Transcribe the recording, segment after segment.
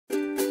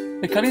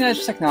The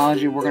cutting-edge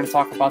technology we're going to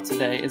talk about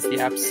today is the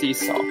app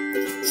Seesaw.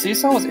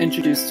 Seesaw was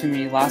introduced to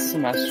me last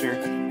semester,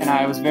 and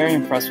I was very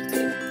impressed with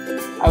it.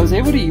 I was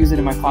able to use it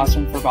in my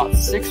classroom for about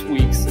 6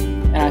 weeks,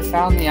 and I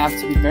found the app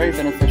to be very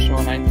beneficial,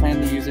 and I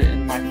plan to use it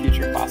in my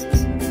future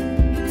classes.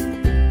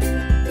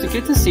 To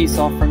get to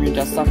Seesaw from your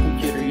desktop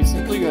computer, you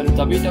simply go to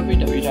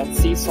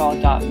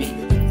www.seesaw.me.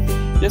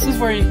 This is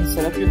where you can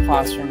set up your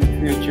classroom and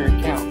create your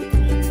account.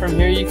 From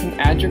here, you can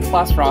add your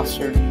class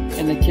roster,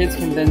 and the kids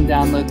can then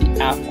download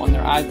the app on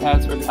their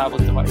iPads or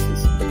tablet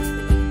devices.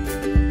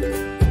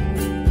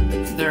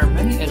 There are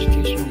many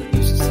educational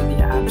uses to the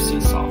app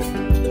Seesaw.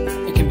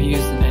 It can be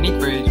used in any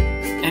grade,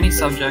 any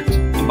subject,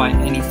 and by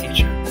any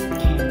teacher.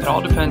 It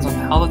all depends on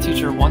how the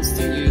teacher wants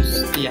to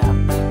use the app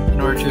in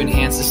order to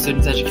enhance the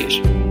student's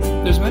education.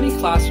 There's many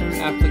classroom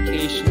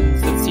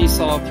applications that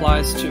Seesaw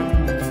applies to,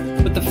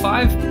 but the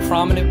 5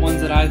 prominent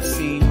ones that I've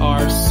seen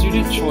are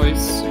student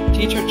choice,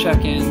 teacher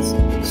check-ins,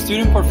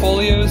 student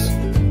portfolios,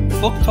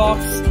 book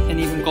talks, and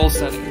even goal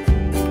setting.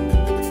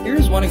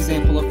 Here's one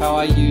example of how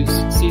I use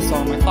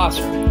Seesaw in my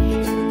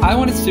classroom. I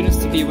wanted students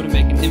to be able to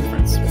make an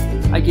inference.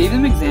 I gave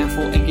them an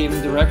example and gave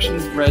them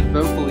directions read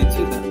vocally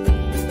to them.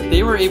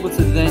 They were able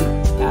to then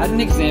add an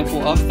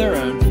example of their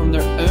own from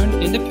their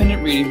own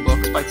independent reading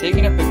books by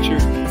taking a picture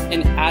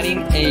and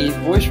adding a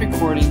voice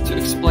recording to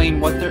explain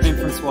what their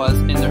inference was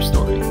in their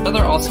story.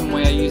 Another awesome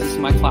way I use this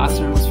in my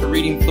classroom was for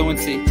reading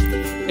fluency.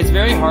 It's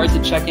very hard to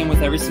check in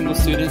with every single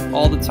student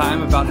all the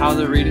time about how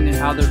they're reading and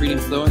how they're reading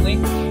fluently.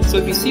 So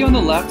if you see on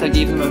the left, I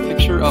gave them a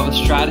picture of a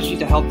strategy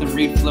to help them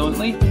read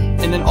fluently,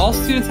 and then all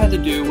students had to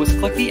do was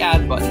click the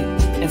add button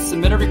and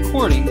submit a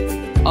recording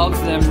of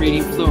them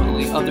reading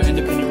fluently of their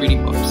independent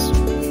reading books.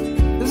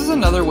 This is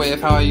another way of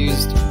how I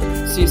used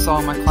Seesaw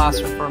in my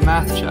classroom for a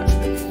math check.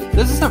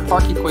 This is a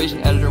Park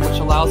equation editor which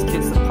allows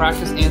kids to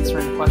practice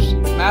answering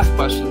math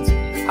questions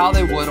how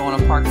they would on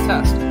a Park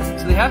test.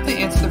 So they have to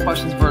answer the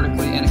questions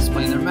vertically and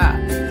explain their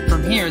math.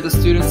 From here, the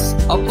students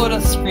upload a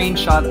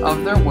screenshot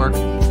of their work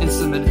and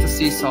submit it to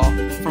Seesaw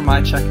for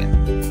my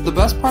check-in. The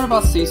best part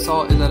about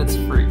Seesaw is that it's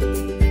free.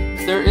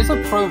 There is a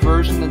pro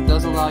version that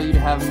does allow you to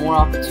have more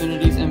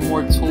opportunities and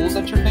more tools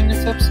at your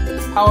fingertips.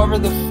 However,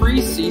 the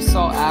free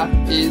Seesaw app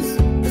is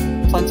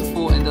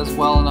plentiful and does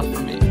well enough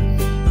for me.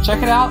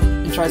 Check it out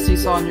and try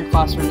Seesaw in your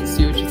classroom and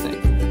see what you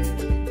think.